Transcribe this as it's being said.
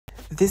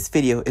This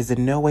video is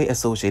in no way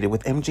associated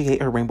with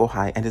MGA or Rainbow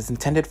High and is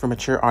intended for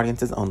mature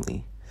audiences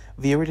only.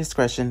 Viewer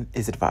discretion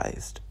is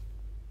advised.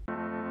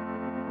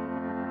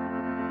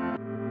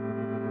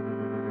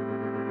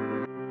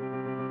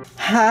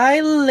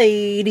 Hi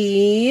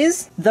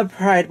ladies! The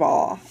Pride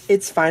Ball.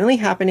 It's finally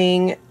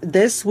happening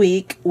this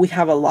week. We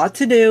have a lot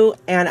to do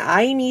and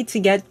I need to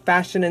get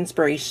fashion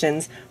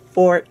inspirations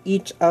for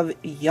each of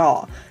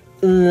y'all.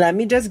 Let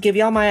me just give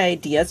y'all my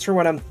ideas for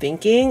what I'm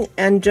thinking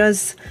and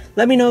just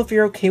let me know if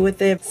you're okay with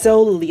it.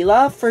 So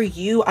Leela, for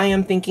you, I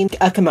am thinking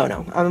a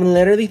kimono. I'm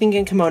literally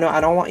thinking kimono.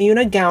 I don't want you in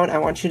a gown. I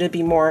want you to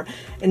be more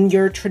in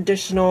your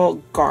traditional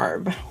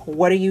garb.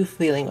 What are you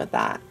feeling with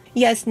that?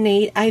 Yes,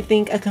 Nate, I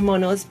think a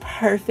kimono is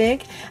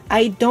perfect.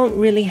 I don't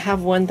really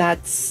have one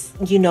that's,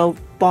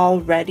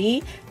 ball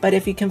ready, but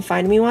if you can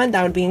find me one,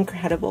 that would be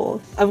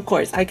incredible. Of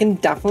course, I can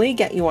definitely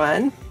get you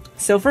one.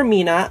 So for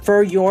Mina,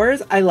 for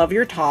yours, I love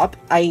your top.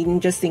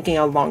 I'm just thinking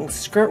a long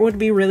skirt would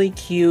be really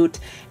cute,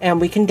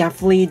 and we can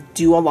definitely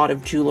do a lot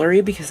of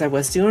jewelry because I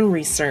was doing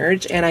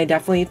research and I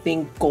definitely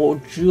think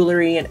gold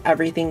jewelry and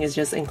everything is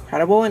just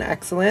incredible and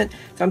excellent.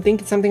 So I'm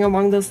thinking something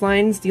along those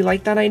lines. Do you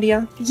like that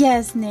idea?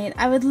 Yes, Nate.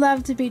 I would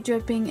love to be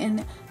dripping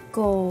in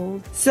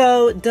gold.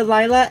 So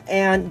Delilah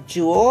and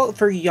Jewel,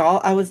 for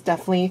y'all, I was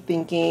definitely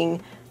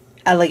thinking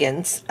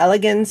elegance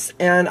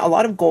and a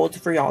lot of gold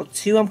for y'all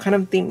too. I'm kind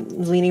of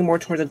leaning more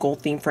towards a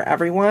gold theme for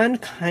everyone,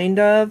 kind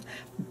of,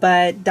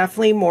 but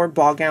definitely more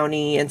ball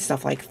gowny and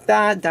stuff like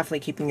that. Definitely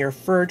keeping your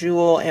fur,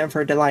 Jewel. And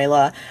for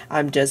Delilah,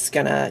 I'm just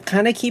gonna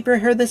kind of keep her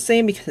hair the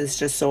same because it's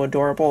just so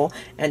adorable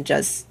and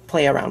just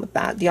play around with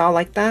that. Do y'all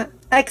like that?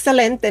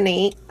 Excellent,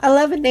 Nate. I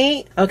love it,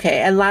 Nate. Okay,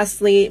 and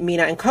lastly,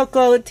 Mina and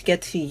Coco, to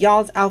get to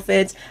y'all's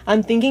outfits.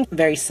 I'm thinking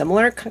very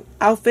similar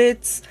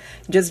outfits,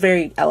 just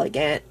very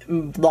elegant,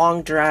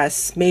 long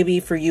dress. Maybe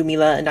for you,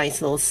 Mila, a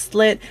nice little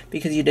slit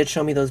because you did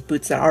show me those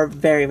boots that are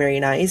very, very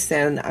nice,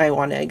 and I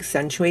want to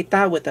accentuate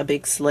that with a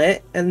big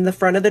slit in the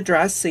front of the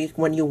dress so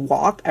when you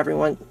walk,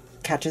 everyone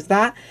catches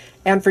that.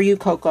 And for you,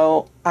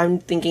 Coco, I'm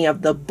thinking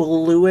of the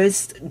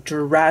bluest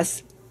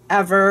dress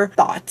ever.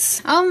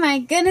 Thoughts? Oh my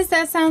goodness,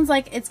 that sounds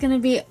like it's gonna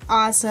be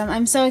awesome.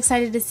 I'm so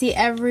excited to see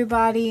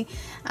everybody.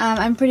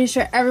 I'm pretty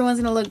sure everyone's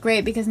gonna look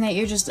great because Nate,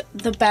 you're just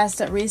the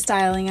best at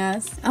restyling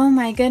us. Oh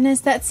my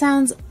goodness, that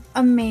sounds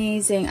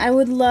amazing. I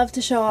would love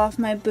to show off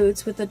my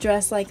boots with a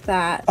dress like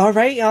that.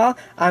 Alright, y'all,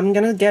 I'm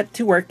gonna get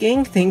to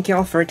working. Thank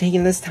y'all for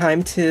taking this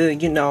time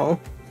to,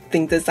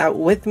 think this out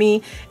with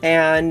me,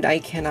 and I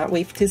cannot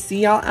wait to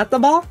see y'all at the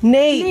ball.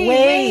 Nate,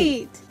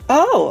 wait!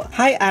 Oh,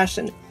 hi Ash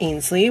and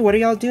Ainsley. What are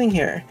y'all doing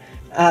here?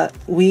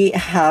 We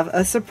have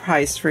a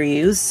surprise for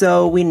you.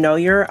 So we know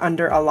you're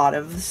under a lot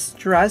of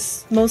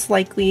stress, most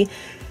likely,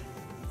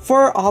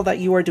 for all that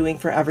you are doing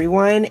for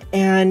everyone.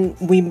 And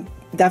we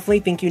definitely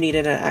think you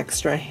needed an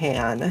extra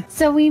hand.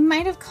 So we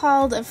might have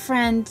called a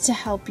friend to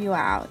help you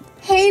out.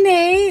 Hey,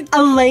 Nate!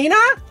 Elena?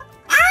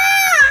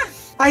 Ah!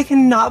 I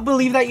cannot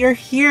believe that you're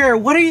here.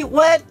 What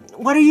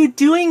are you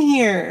doing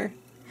here?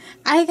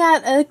 I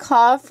got a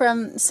call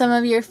from some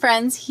of your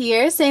friends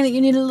here saying that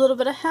you need a little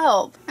bit of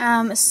help.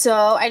 So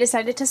I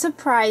decided to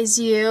surprise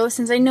you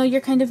since I know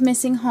you're kind of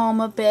missing home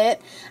a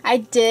bit. I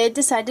did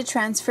decide to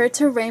transfer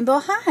to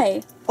Rainbow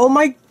High. Oh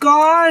my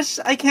gosh,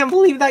 I can't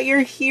believe that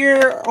you're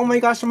here. Oh my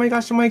gosh, oh my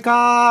gosh, oh my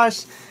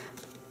gosh.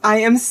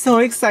 I am so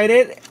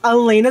excited.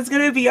 Elena's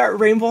gonna be at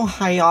Rainbow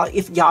High, y'all.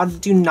 If y'all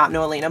do not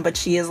know Elena, but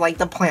she is like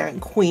the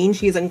plant queen.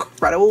 She is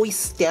incredible. We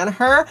stan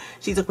her.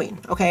 She's a queen,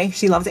 okay?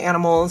 She loves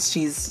animals.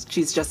 She's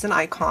just an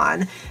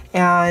icon.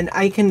 And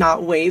I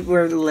cannot wait.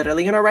 We're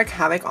literally gonna wreak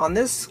havoc on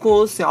this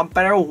school, so y'all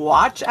better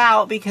watch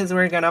out because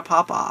we're gonna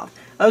pop off.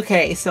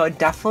 Okay, so I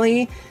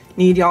definitely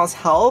need y'all's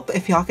help.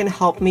 If y'all can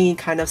help me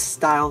kind of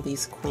style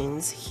these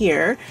queens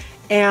here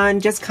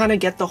and just kind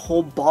of get the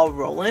whole ball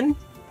rolling,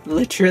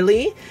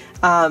 literally.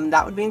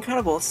 That would be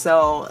incredible.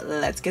 So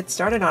let's get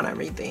started on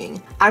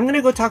everything. I'm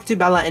gonna go talk to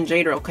Bella and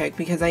Jade real quick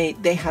because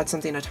they had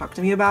something to talk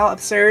to me about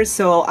upstairs.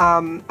 So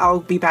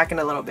I'll be back in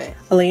a little bit.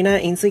 Elena,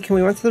 Ainsley, can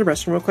we run to the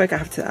restroom real quick? I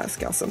have to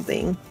ask y'all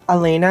something.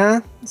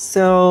 Elena,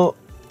 so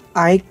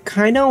I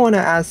kind of want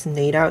to ask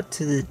Nate out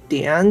to the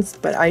dance,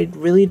 but I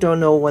really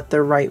don't know what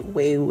the right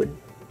way would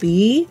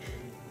be.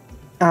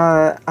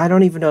 I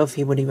don't even know if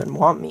he would even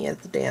want me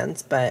at the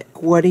dance, but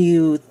what do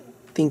you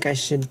think I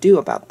should do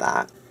about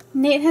that?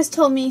 Nate has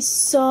told me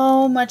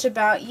so much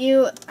about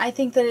you. I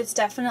think that it's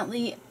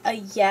definitely a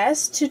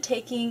yes to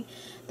taking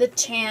the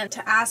chance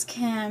to ask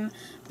him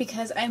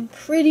because I'm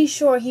pretty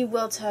sure he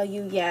will tell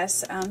you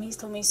yes. He's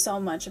told me so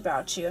much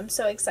about you. I'm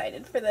so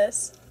excited for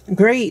this.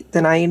 Great,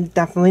 then I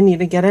definitely need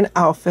to get an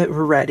outfit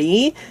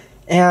ready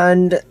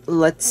and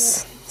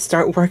let's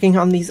start working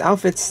on these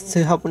outfits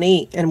to help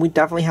Nate, and we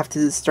definitely have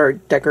to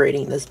start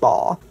decorating this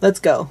ball.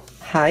 Let's go.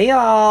 Hi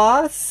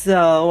y'all.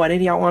 So what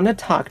did y'all want to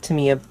talk to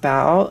me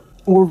about?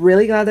 We're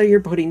really glad that you're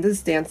putting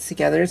this dance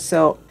together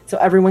so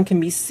everyone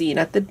can be seen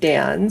at the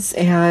dance,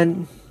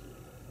 and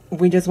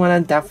we just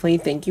want to definitely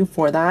thank you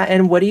for that.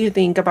 And what do you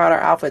think about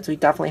our outfits? We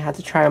definitely had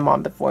to try them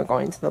on before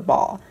going to the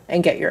ball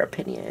and get your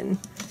opinion.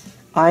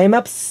 I'm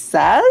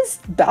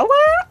obsessed. Bella?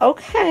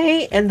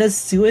 Okay. And the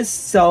suit is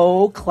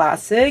so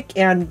classic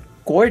and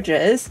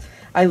gorgeous.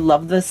 I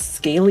love the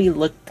scaly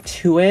look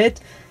to it.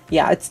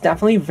 Yeah, it's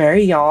definitely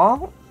very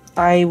y'all.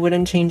 I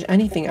wouldn't change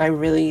anything. I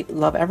really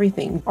love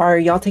everything. Are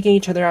y'all taking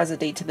each other as a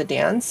date to the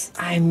dance?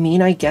 I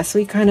mean, I guess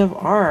we kind of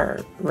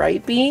are,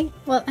 right, B?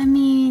 Well, I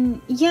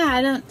mean, yeah,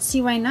 I don't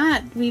see why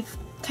not. We've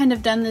kind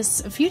of done this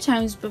a few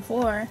times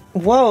before.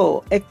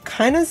 Whoa, it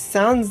kind of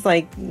sounds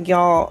like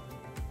y'all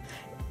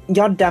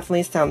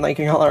definitely sound like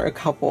y'all are a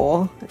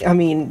couple. I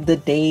mean, the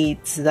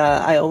dates,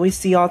 I always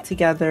see y'all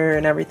together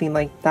and everything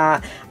like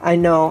that. I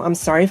know, I'm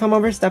sorry if I'm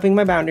overstepping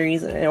my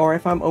boundaries or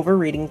if I'm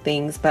overreading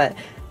things, but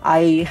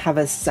I have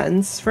a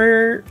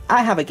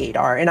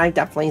gaydar and I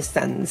definitely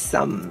sense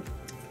some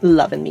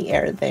love in the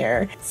air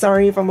there.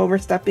 Sorry if I'm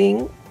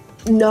overstepping.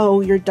 No,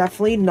 you're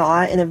definitely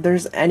not. And if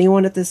there's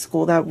anyone at this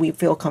school that we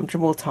feel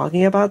comfortable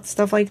talking about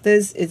stuff like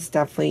this, it's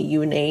definitely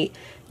you, Nate.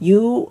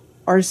 You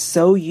are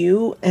so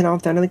you and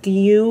authentic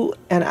you,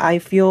 and I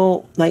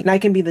feel like I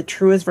can be the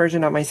truest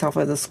version of myself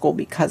at the school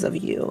because of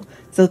you.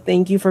 So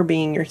thank you for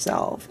being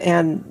yourself.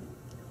 And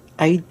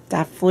I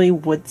definitely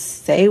would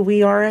say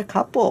we are a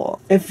couple.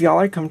 If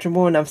y'all are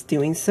comfortable enough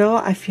doing so,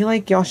 I feel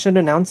like y'all should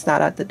announce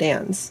that at the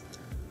dance.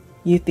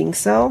 You think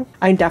so?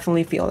 I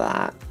definitely feel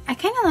that. I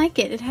kind of like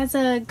it. It has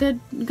a good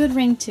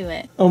ring to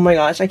it. Oh my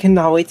gosh, I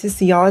cannot wait to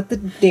see y'all at the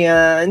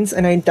dance,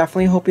 and I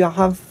definitely hope y'all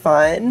have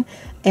fun.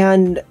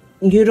 And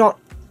you don't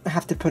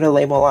have to put a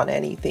label on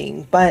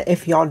anything, but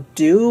if y'all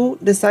do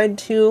decide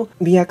to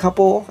be a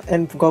couple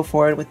and go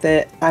forward with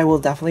it, I will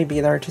definitely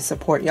be there to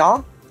support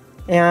y'all.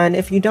 And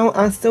if you don't,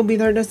 I'll still be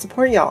there to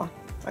support y'all.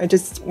 I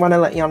just want to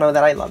let y'all know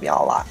that I love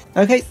y'all a lot.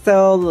 Okay,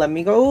 so let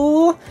me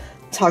go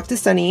talk to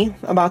Sunny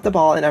about the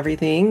ball and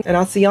everything, and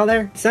I'll see y'all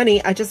there.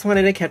 Sunny, I just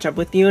wanted to catch up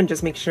with you and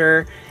just make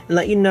sure and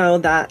let you know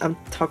that I'm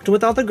talked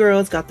with all the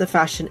girls, got the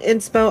fashion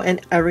inspo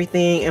and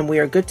everything, and we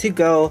are good to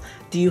go.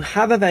 Do you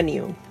have a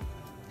venue?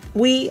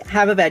 We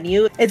have a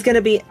venue. It's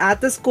gonna be at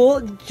the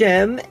school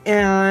gym,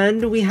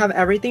 and we have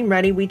everything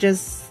ready. We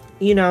just,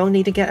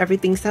 need to get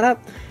everything set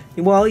up.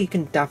 Well, you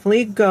can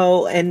definitely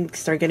go and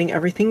start getting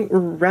everything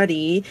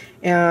ready,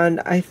 and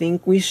I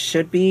think we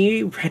should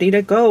be ready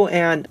to go.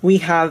 And we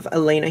have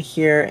Elena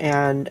here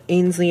and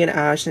Ainsley and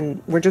Ash,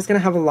 and we're just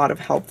gonna have a lot of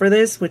help for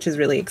this, which is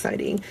really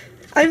exciting.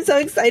 I'm so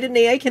excited,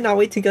 Nate. I cannot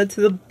wait to go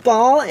to the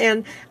ball.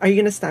 And are you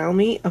gonna style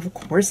me? Of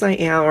course I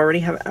am. I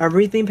already have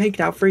everything picked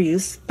out for you,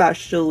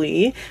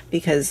 especially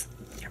because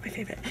my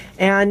favorite,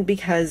 and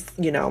because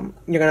you're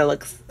gonna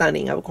look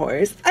stunning, of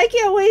course. I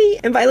can't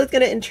wait. And Violet's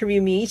gonna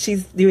interview me.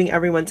 She's doing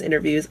everyone's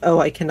interviews. Oh,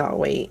 I cannot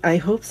wait. I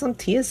hope some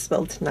tea is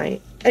spilled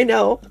tonight. I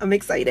know, I'm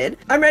excited.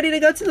 I'm ready to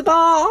go to the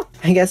ball.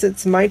 I guess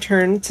it's my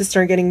turn to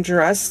start getting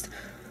dressed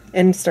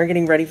and start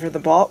getting ready for the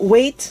ball.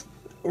 Wait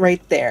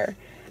right there.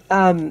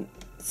 I'm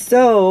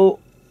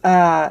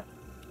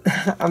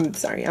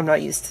sorry, I'm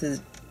not used to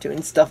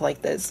doing stuff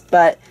like this,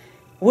 but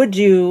would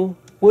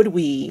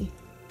we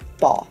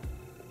ball?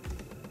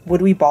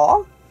 Would we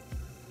ball?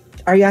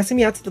 Are you asking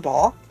me out to the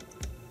ball?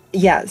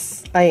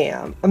 Yes, I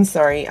am. I'm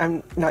sorry,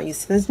 I'm not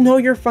used to this. No,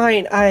 you're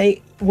fine.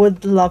 I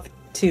would love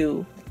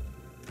to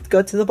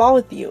go to the ball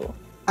with you.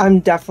 I'm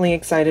definitely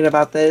excited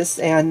about this,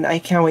 and I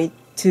can't wait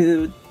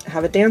to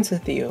have a dance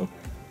with you.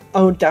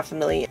 Oh,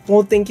 definitely.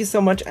 Well, thank you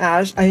so much,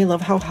 Ash. I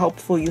love how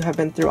helpful you have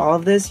been through all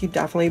of this. You've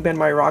definitely been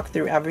my rock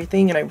through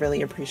everything, and I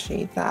really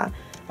appreciate that.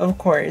 Of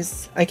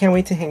course. I can't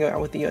wait to hang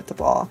out with you at the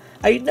ball.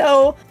 I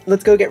know.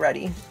 Let's go get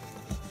ready.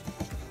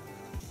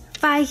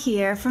 Vi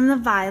here from the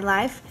Vi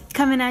Life,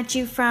 coming at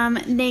you from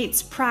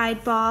Nate's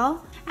Pride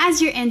Ball. As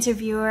your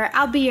interviewer,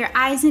 I'll be your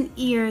eyes and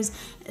ears,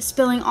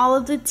 spilling all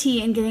of the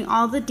tea and getting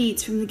all the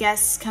deets from the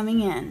guests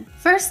coming in.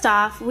 First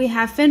off, we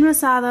have Finn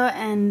Rosado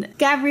and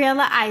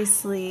Gabriella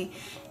Isley.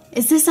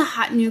 Is this a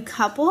hot new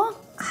couple?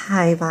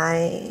 Hi,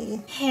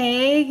 Vi.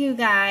 Hey, you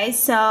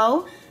guys.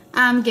 So,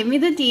 give me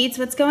the deets.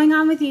 What's going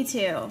on with you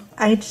two?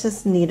 I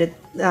just needed,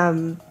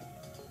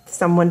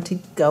 someone to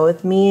go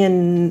with me,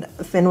 and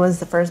Finn was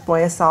the first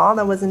boy I saw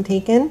that wasn't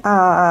taken.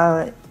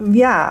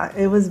 Yeah,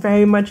 it was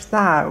very much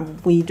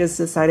that. We just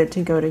decided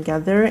to go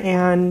together,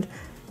 and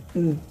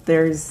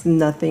there's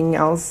nothing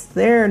else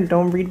there.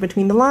 Don't read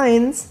between the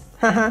lines.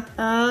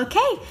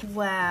 Okay,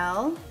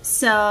 well,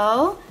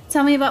 so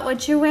tell me about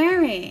what you're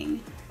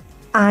wearing.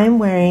 I'm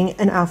wearing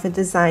an outfit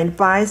designed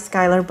by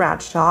Skylar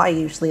Bradshaw. I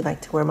usually like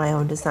to wear my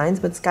own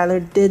designs, but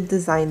Skylar did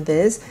design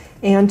this,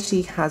 and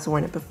she has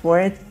worn it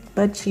before.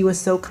 But she was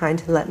so kind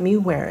to let me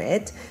wear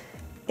it.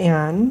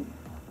 And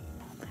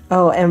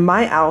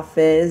my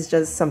outfit is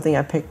just something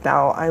I picked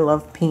out. I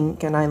love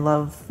pink, and I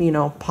love,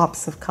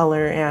 pops of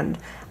color, and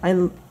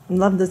I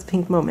love this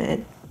pink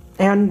moment.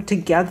 And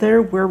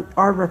together we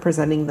are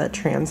representing the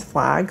trans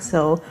flag,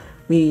 so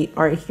we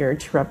are here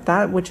to rep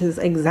that, which is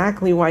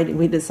exactly why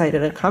we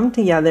decided to come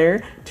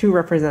together to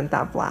represent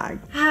that flag.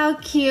 How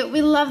cute.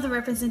 We love the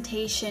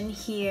representation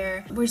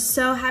here. We're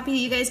so happy that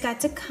you guys got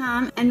to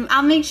come, and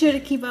I'll make sure to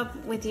keep up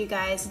with you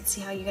guys and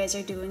see how you guys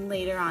are doing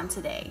later on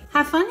today.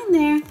 Have fun in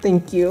there.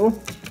 Thank you.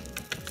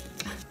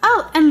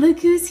 Oh, and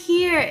look who's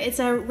here. It's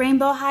our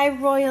Rainbow High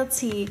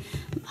royalty,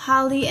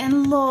 Holly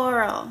and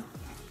Laurel.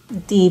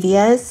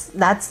 Devious?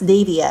 That's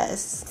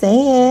devious.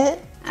 Say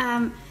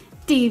it.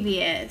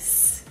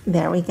 Devious.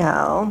 There we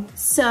go.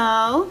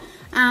 So,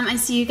 I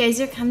see you guys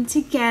are come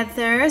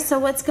together. So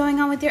what's going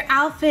on with your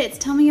outfits?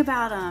 Tell me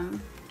about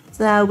them.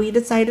 So we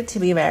decided to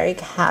be very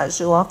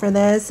casual for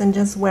this and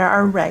just wear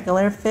our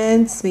regular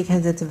fits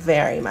because it's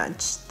very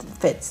much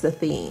fits the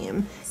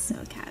theme. So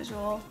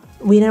casual.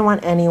 We didn't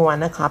want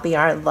anyone to copy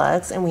our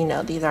looks, and we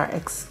know these are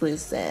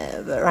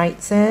exclusive,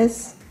 right,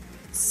 sis?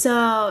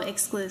 So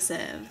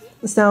exclusive.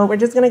 So we're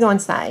just gonna go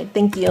inside.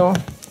 Thank you.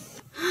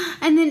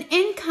 And then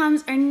in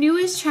comes our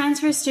newest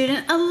transfer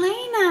student,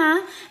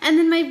 Elena. And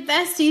then my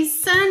bestie,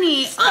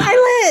 Sunny.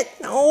 Violet!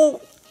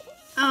 No.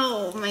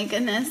 Oh my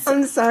goodness.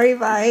 I'm sorry,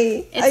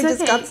 Vi. I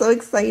just got so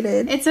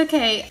excited. It's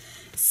okay.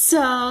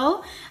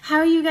 So, how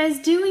are you guys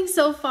doing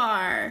so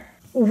far?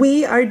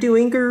 We are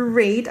doing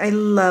great. I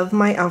love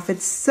my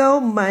outfit so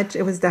much.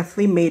 It was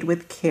definitely made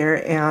with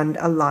care and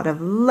a lot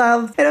of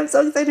love. And I'm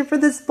so excited for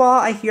this ball.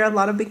 I hear a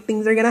lot of big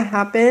things are gonna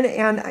happen,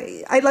 and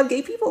I love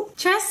gay people.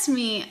 Trust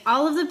me,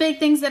 all of the big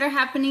things that are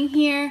happening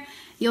here,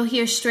 you'll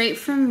hear straight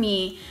from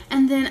me.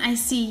 And then I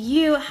see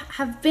you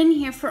have been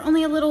here for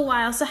only a little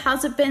while, so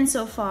how's it been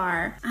so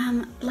far?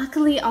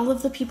 Luckily, all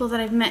of the people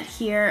that I've met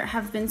here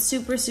have been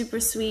super,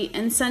 super sweet,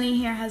 and Sunny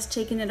here has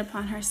taken it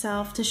upon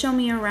herself to show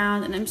me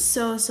around, and I'm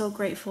so, so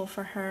grateful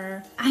for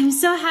her. I'm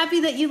so happy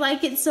that you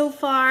like it so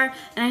far,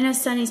 and I know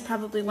Sunny's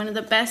probably one of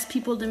the best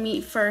people to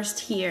meet first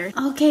here.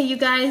 Okay, you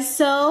guys,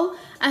 so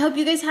I hope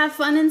you guys have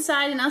fun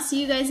inside, and I'll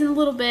see you guys in a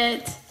little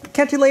bit.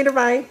 Catch you later,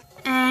 bye.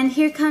 And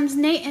here comes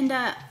Nate and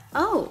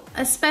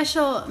a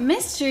special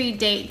mystery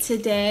date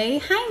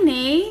today. Hi,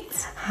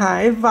 Nate.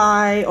 Hi,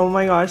 Vi. Oh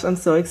my gosh, I'm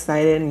so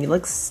excited, and you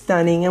look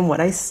stunning in what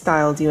I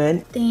styled you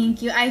in.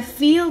 Thank you. I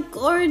feel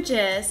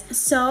gorgeous.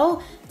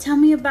 So, tell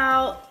me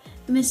about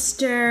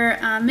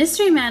Mr.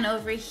 Mystery Man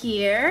over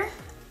here.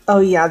 Oh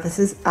yeah, this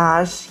is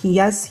Ash.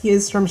 Yes, he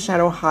is from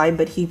Shadow High,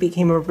 but he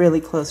became a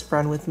really close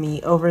friend with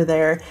me over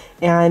there,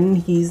 and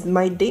he's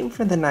my date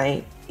for the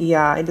night.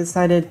 Yeah, I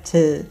decided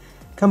to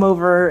come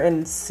over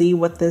and see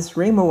what this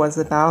rainbow was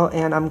about,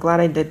 and I'm glad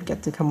I did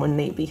get to come with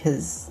Nate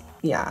because,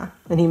 yeah,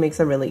 and he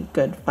makes a really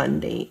good, fun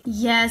date.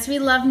 Yes, we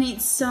love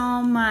Nate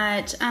so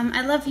much.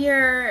 I love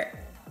your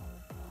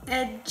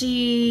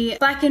edgy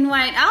black and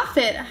white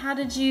outfit. How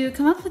did you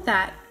come up with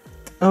that?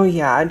 Oh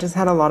yeah, I just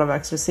had a lot of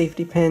extra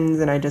safety pins,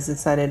 and I just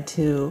decided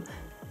to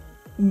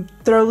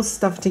throw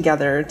stuff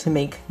together to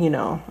make, you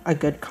know, a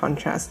good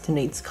contrast to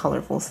Nate's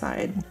colorful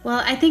side.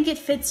 Well, I think it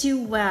fits you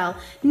well.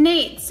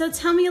 Nate, so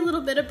tell me a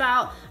little bit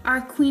about our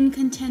queen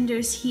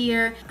contenders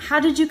here. How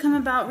did you come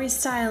about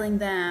restyling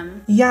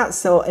them? Yeah,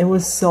 so it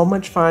was so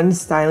much fun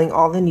styling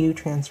all the new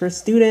transfer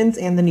students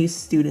and the new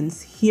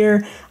students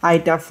here. I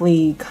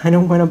definitely kind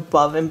of went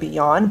above and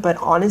beyond, but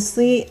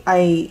honestly,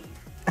 I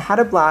had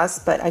a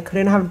blast, but I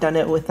couldn't have done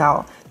it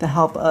without the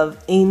help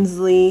of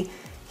Ainsley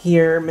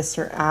here,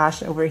 Mr.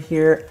 Ash over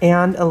here,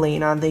 and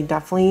Elena. They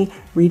definitely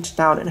reached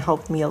out and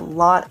helped me a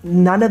lot.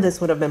 None of this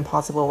would have been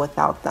possible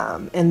without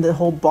them. And the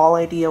whole ball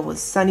idea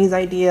was Sunny's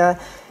idea.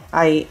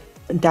 I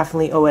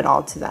definitely owe it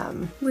all to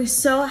them. We're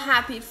so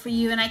happy for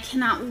you, and I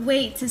cannot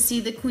wait to see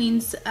the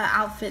queen's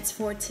outfits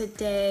for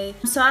today.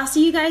 So I'll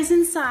see you guys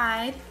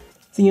inside.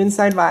 See you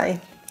inside,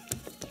 bye.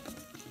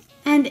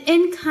 And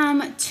in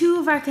come two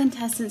of our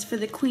contestants for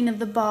the Queen of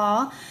the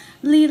Ball,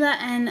 Leela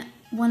and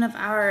one of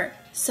our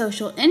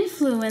social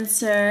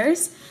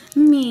influencers,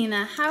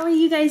 Mina. How are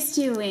you guys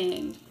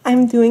doing?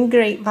 I'm doing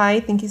great,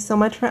 Vi. Thank you so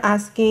much for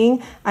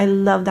asking. I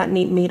love that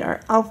Nate made our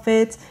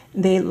outfits.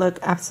 They look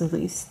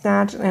absolutely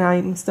snatched, and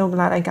I'm so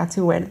glad I got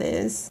to wear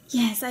this.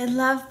 Yes, I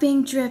love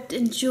being dripped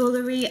in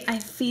jewelry. I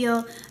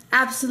feel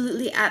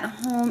absolutely at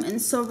home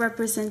and so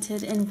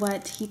represented in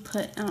what he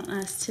put on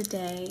us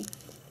today.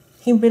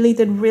 He really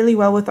did really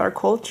well with our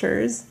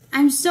cultures.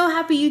 I'm so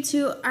happy you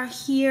two are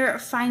here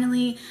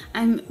finally.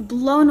 I'm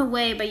blown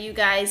away by you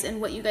guys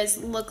and what you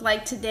guys look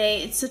like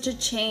today. It's such a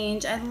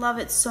change. I love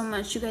it so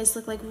much. You guys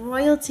look like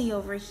royalty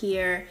over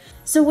here.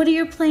 So what are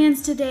your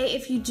plans today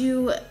if you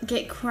do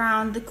get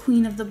crowned the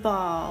Queen of the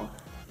Ball?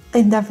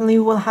 I definitely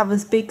will have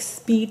a big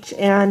speech,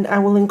 and I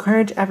will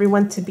encourage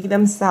everyone to be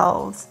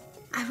themselves.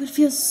 I would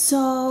feel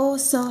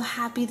so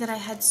happy that I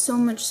had so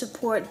much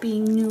support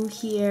being new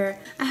here.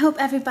 I hope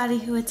everybody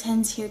who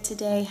attends here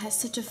today has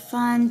such a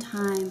fun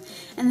time,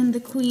 and then the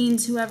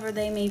queens, whoever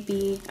they may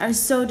be, are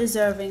so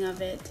deserving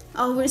of it.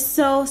 Oh, we're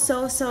so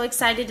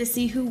excited to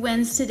see who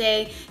wins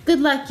today. Good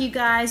luck, you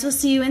guys. We'll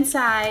see you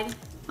inside.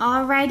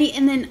 Alrighty,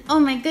 and then,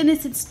 oh my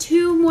goodness, it's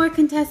two more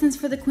contestants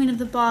for the Queen of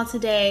the Ball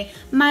today,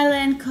 Mila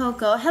and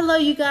Coco. Hello,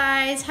 you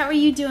guys. How are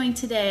you doing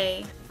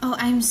today? Oh,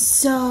 I'm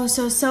so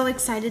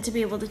excited to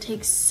be able to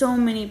take so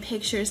many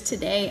pictures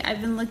today.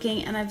 I've been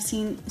looking and I've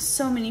seen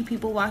so many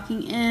people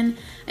walking in.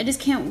 I just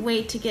can't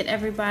wait to get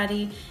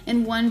everybody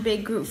in one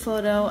big group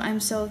photo. I'm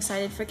so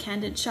excited for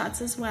candid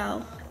shots as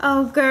well.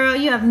 Oh girl,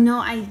 you have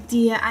no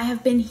idea. I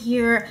have been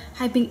here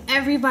hyping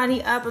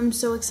everybody up. I'm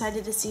so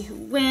excited to see who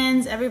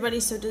wins.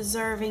 Everybody's so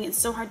deserving. It's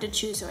so hard to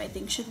choose who I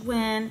think should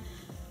win.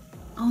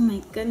 Oh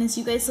my goodness,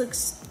 you guys look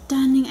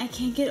stunning. I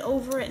can't get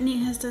over it.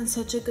 Nate has done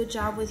such a good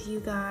job with you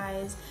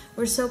guys.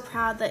 We're so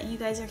proud that you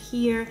guys are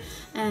here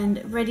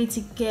and ready to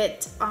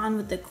get on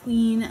with the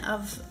queen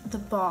of the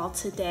ball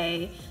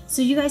today.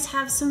 So you guys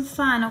have some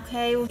fun,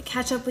 okay? We'll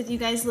catch up with you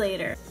guys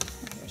later.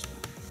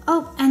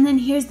 Oh, and then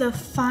here's the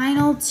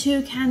final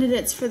two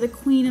candidates for the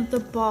queen of the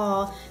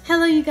ball.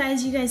 Hello, you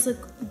guys. You guys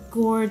look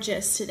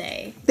gorgeous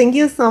today. Thank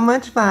you so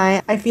much,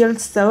 Vi. I feel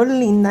so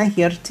linda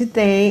here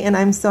today, and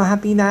I'm so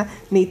happy that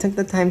Nate took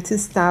the time to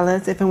style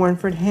us. If it weren't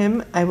for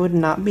him, I would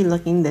not be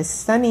looking this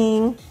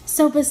stunning.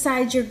 So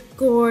besides your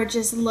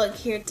gorgeous look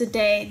here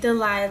today,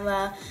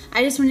 Delilah,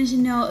 I just wanted to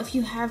know if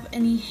you have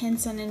any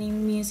hints on any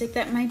music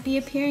that might be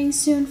appearing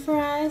soon for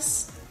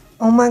us.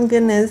 Oh my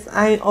goodness,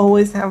 I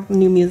always have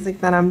new music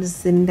that I'm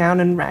just sitting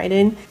down and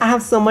writing. I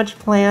have so much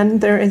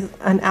planned. There is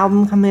an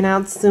album coming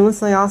out soon,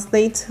 so y'all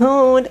stay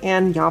tuned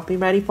and y'all be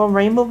ready for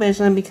Rainbow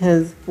Vision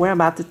because we're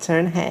about to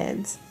turn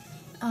heads.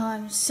 Oh,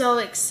 I'm so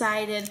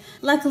excited.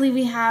 Luckily,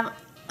 we have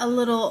a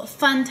little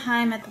fun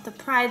time at the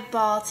Pride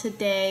Ball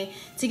today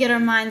to get our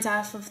minds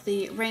off of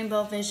the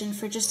Rainbow Vision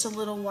for just a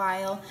little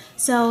while.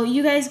 So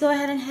you guys go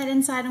ahead and head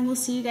inside and we'll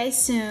see you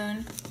guys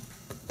soon.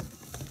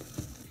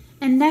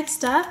 And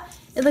next up,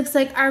 it looks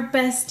like our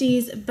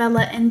besties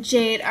Bella and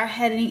Jade are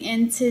heading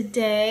in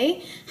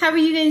today. How are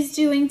you guys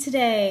doing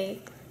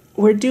today?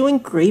 We're doing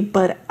great,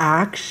 but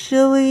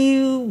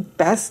actually,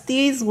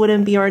 besties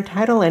wouldn't be our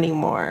title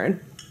anymore.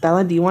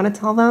 Bella, do you want to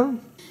tell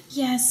them?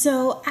 Yeah,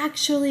 so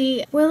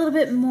actually, we're a little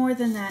bit more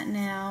than that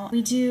now.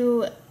 We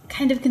do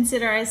kind of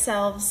consider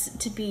ourselves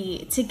to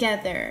be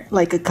together.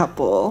 Like a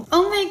couple.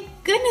 Oh my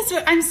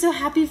goodness, I'm so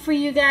happy for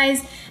you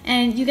guys.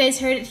 And you guys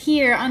heard it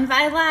here on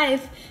Vi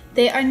Life.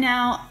 They are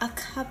now a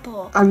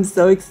couple. I'm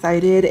so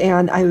excited,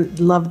 and I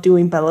love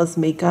doing Bella's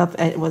makeup.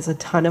 It was a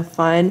ton of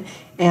fun,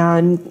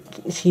 and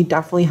she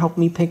definitely helped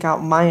me pick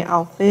out my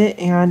outfit,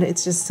 and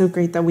it's just so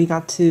great that we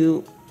got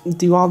to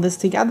do all this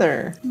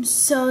together. I'm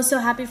so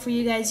happy for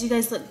you guys. You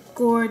guys look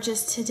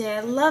gorgeous today.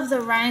 I love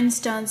the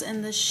rhinestones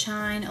and the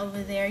shine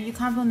over there. You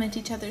complement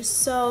each other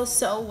so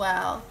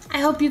well. I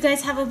hope you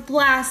guys have a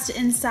blast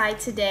inside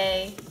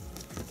today.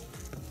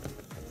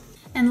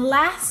 And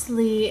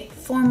lastly,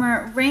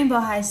 former Rainbow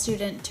High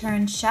student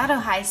turned Shadow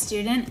High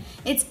student,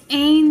 it's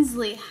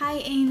Ainsley. Hi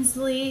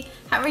Ainsley,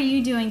 how are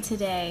you doing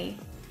today?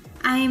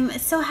 I'm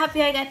so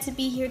happy I got to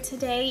be here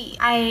today.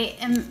 I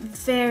am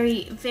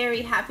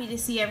very happy to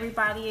see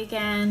everybody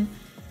again.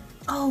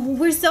 Oh,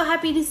 we're so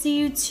happy to see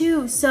you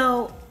too.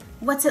 So,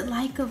 what's it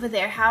like over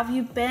there? How have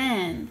you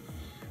been?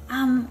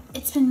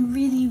 It's been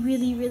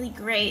really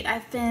great.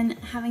 I've been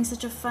having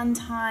such a fun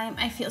time.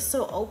 I feel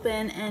so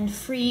open and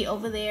free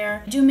over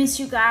there. I do miss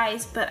you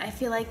guys, but I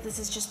feel like this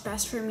is just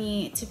best for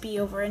me to be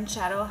over in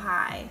Shadow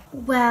High.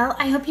 Well,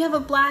 I hope you have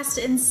a blast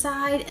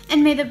inside,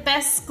 and may the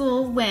best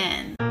school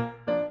win.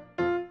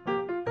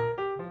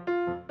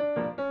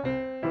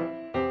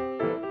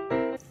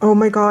 Oh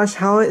my gosh,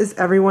 how is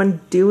everyone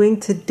doing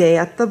today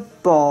at the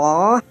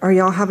ball? Are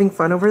y'all having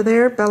fun over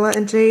there, Bella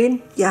and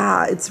Jade?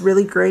 Yeah, it's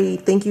really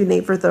great. Thank you,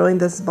 Nate, for throwing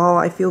this ball.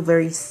 I feel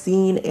very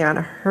seen and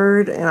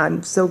heard, and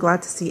I'm so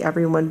glad to see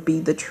everyone be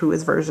the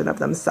truest version of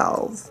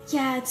themselves.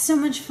 Yeah, it's so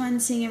much fun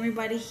seeing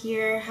everybody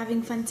here,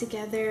 having fun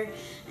together,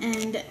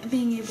 and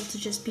being able to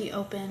just be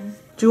open.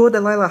 Jewel,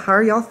 Delilah, how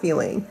are y'all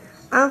feeling?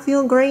 I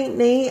feel great,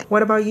 Nate.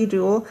 What about you,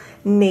 Jewel?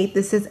 Nate,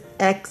 this is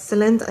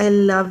excellent. I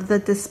love the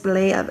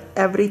display of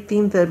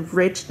everything, the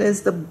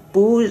richness, the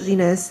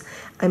bouginess.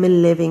 I'm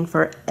living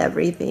for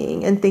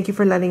everything. And thank you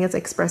for letting us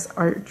express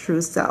our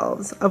true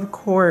selves. Of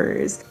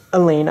course.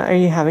 Elena, are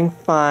you having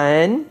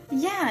fun?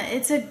 Yeah,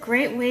 it's a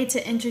great way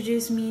to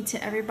introduce me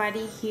to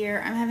everybody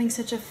here. I'm having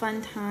such a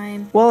fun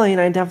time. Well,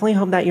 Elena, I definitely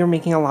hope that you're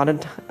making a lot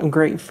of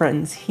great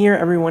friends here.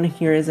 Everyone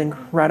here is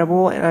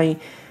incredible, and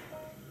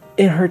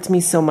it hurts me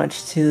so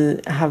much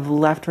to have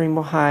left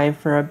Rainbow High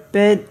for a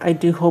bit. I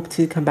do hope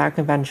to come back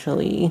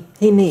eventually.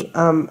 Hey Nate,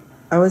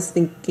 I was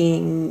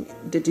thinking,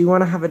 did you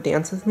want to have a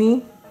dance with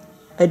me?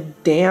 A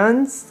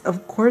dance?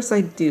 Of course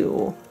I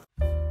do.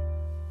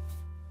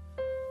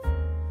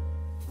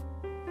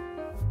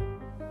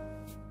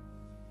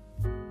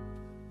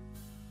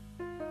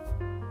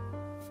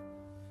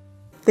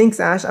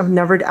 Thanks, Ash. I've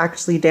never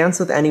actually danced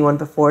with anyone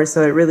before,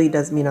 so it really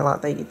does mean a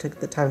lot that you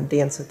took the time to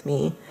dance with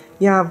me.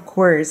 Yeah, of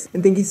course.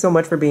 And thank you so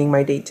much for being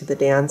my date to the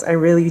dance. I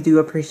really do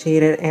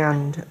appreciate it,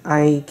 and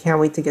I can't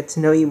wait to get to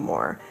know you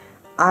more.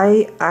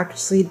 I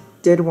actually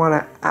did want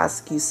to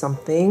ask you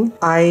something.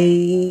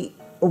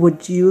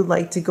 Would you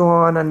like to go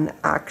on an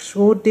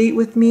actual date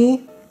with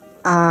me?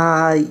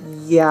 Yeah,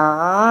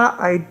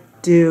 I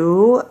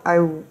do.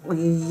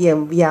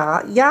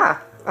 Yeah.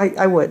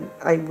 I would.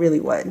 I really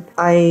would.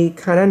 I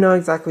kind of know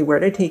exactly where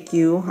to take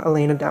you.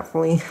 Elena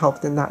definitely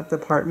helped in that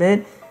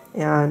department,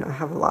 and I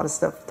have a lot of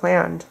stuff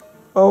planned.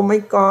 Oh my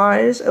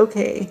gosh.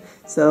 Okay.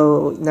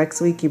 So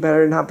next week you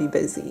better not be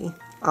busy.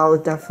 I'll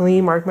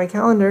definitely mark my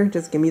calendar.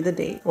 Just give me the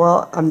date.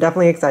 Well, I'm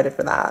definitely excited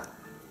for that.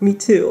 Me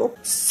too.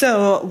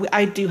 So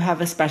I do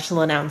have a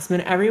special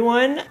announcement,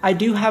 everyone. I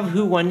do have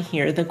who won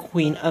here, the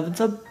queen of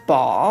the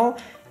ball.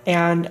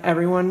 And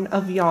every one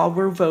of y'all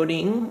were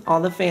voting,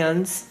 all the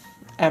fans,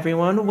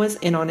 everyone was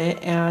in on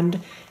it, and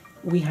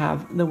we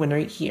have the winner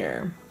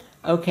here.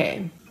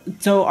 Okay,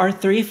 so our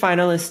 3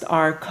 finalists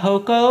are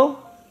Coco,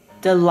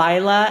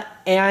 Delilah,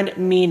 and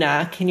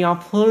Mina. Can y'all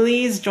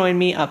please join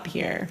me up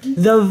here?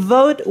 The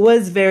vote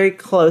was very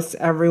close,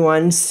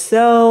 everyone.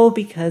 So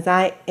because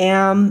I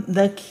am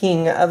the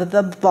king of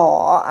the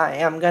ball, I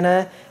am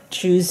gonna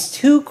choose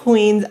 2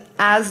 queens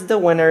as the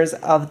winners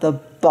of the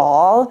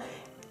ball.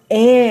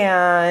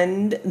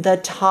 And the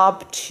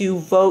top 2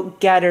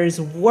 vote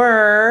getters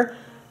were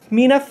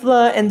Mina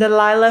Fla and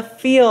Delilah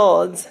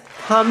Fields.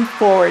 Come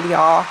forward,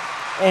 y'all.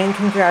 And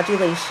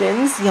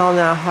congratulations. Y'all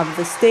now have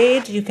the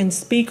stage. You can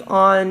speak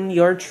on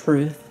your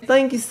truth.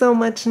 Thank you so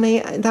much,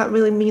 Nate. That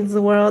really means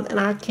the world. And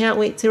I can't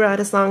wait to write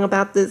a song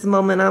about this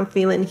moment I'm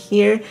feeling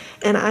here.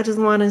 And I just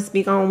want to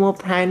speak on what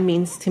pride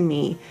means to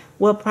me.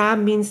 What pride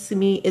means to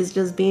me is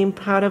just being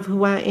proud of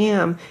who I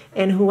am.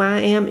 And who I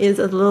am is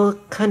a little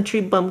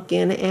country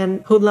bumpkin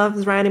and who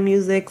loves writing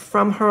music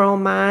from her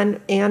own mind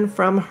and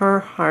from her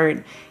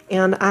heart.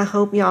 And I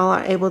hope y'all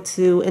are able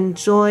to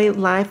enjoy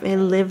life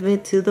and live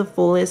it to the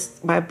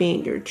fullest by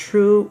being your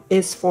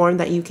truest form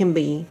that you can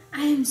be.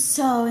 I am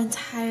so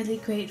entirely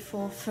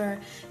grateful for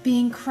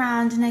being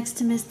crowned next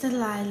to Miss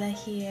Delilah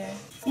here.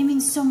 It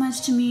means so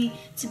much to me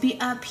to be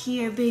up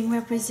here being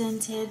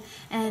represented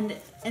and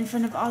in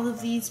front of all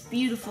of these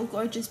beautiful,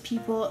 gorgeous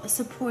people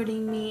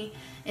supporting me.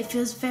 It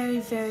feels very,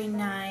 very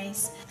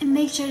nice. And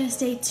make sure to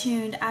stay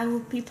tuned. I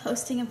will be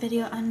posting a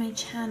video on my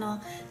channel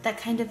that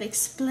kind of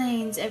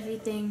explains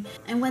everything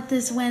and what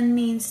this win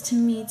means to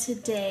me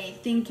today.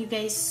 Thank you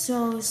guys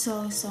so,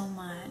 so, so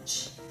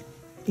much.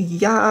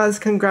 Yes,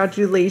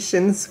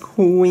 congratulations,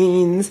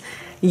 queens.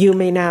 You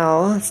may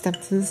now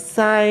step to the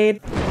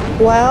side.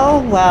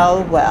 Well,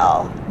 well,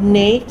 well.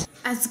 Nate?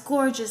 As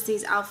gorgeous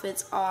these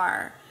outfits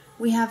are,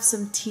 we have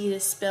some tea to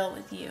spill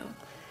with you.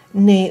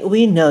 Nate,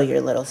 we know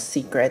your little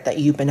secret that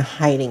you've been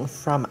hiding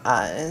from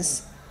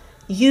us.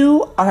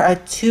 You are a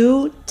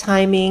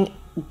 2-timing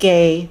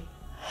gay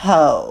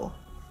hoe.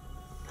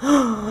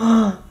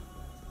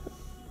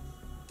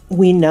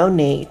 We know,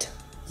 Nate.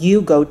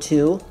 You go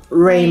to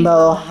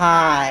Rainbow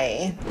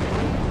High.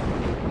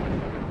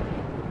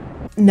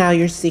 Now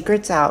your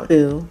secret's out,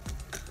 boo.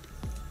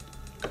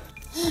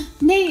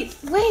 Nate,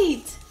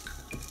 wait!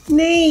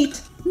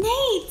 Nate!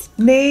 Nate!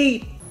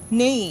 Nate!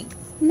 Nate!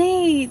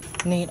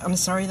 Nate! Nate, I'm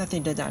sorry that they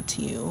did that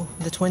to you.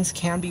 The twins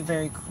can be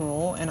very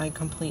cruel, and I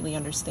completely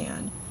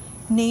understand.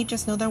 Nate,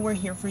 just know that we're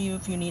here for you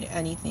if you need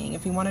anything.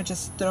 If you want to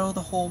just throw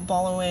the whole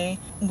ball away,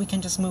 we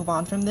can just move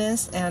on from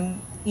this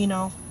and, you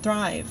know,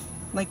 thrive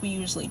like we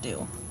usually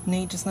do.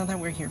 Nate, just know that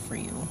we're here for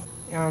you.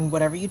 And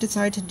whatever you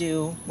decide to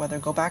do, whether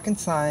go back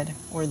inside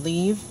or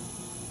leave,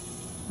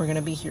 we're going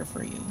to be here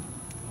for you.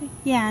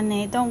 Yeah,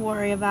 Nate, don't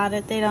worry about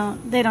it. They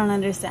don't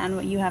understand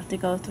what you have to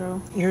go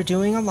through. You're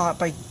doing a lot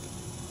by,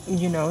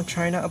 you know,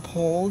 trying to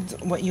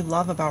uphold what you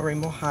love about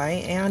Rainbow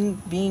High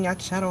and being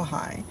at Shadow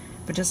High.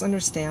 But just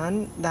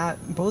understand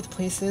that both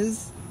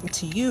places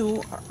to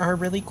you are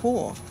really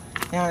cool.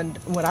 And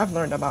what I've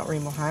learned about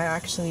Rainbow High, I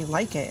actually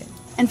like it.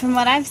 And from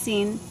what I've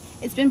seen,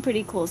 it's been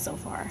pretty cool so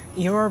far.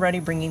 You're already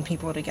bringing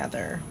people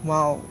together.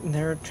 While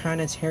they're trying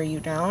to tear you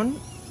down,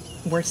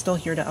 we're still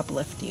here to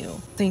uplift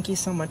you. Thank you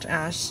so much,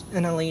 Ash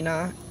and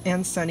Elena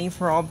and Sunny,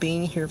 for all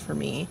being here for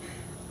me.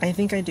 I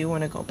think I do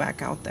want to go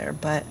back out there,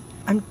 but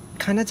I'm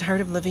kind of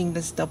tired of living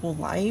this double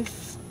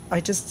life.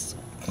 I just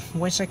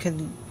wish I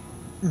could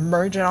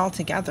merge it all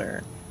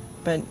together,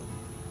 but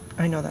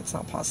I know that's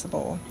not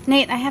possible.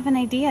 Nate, I have an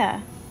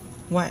idea.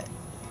 What?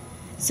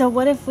 So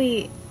what if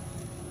we...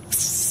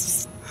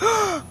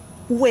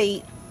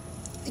 Wait,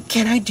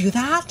 can I do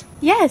that?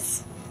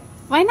 Yes.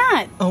 Why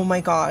not? Oh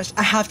my gosh,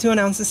 I have to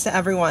announce this to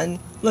everyone.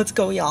 Let's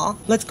go, y'all.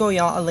 Let's go,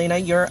 y'all. Elena,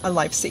 you're a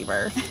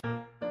lifesaver.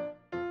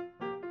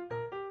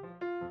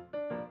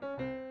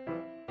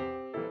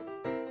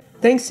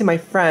 Thanks to my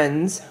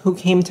friends who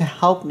came to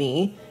help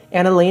me,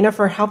 and Elena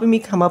for helping me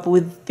come up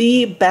with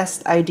the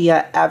best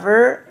idea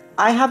ever,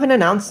 I have an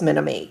announcement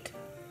to make.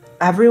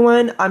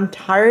 Everyone, I'm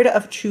tired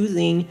of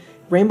choosing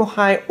Rainbow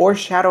High or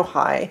Shadow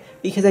High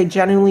because I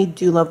genuinely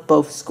do love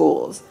both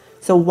schools.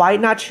 So why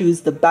not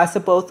choose the best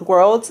of both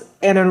worlds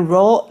and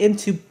enroll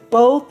into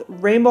both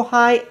Rainbow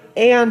High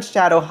and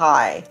Shadow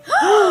High?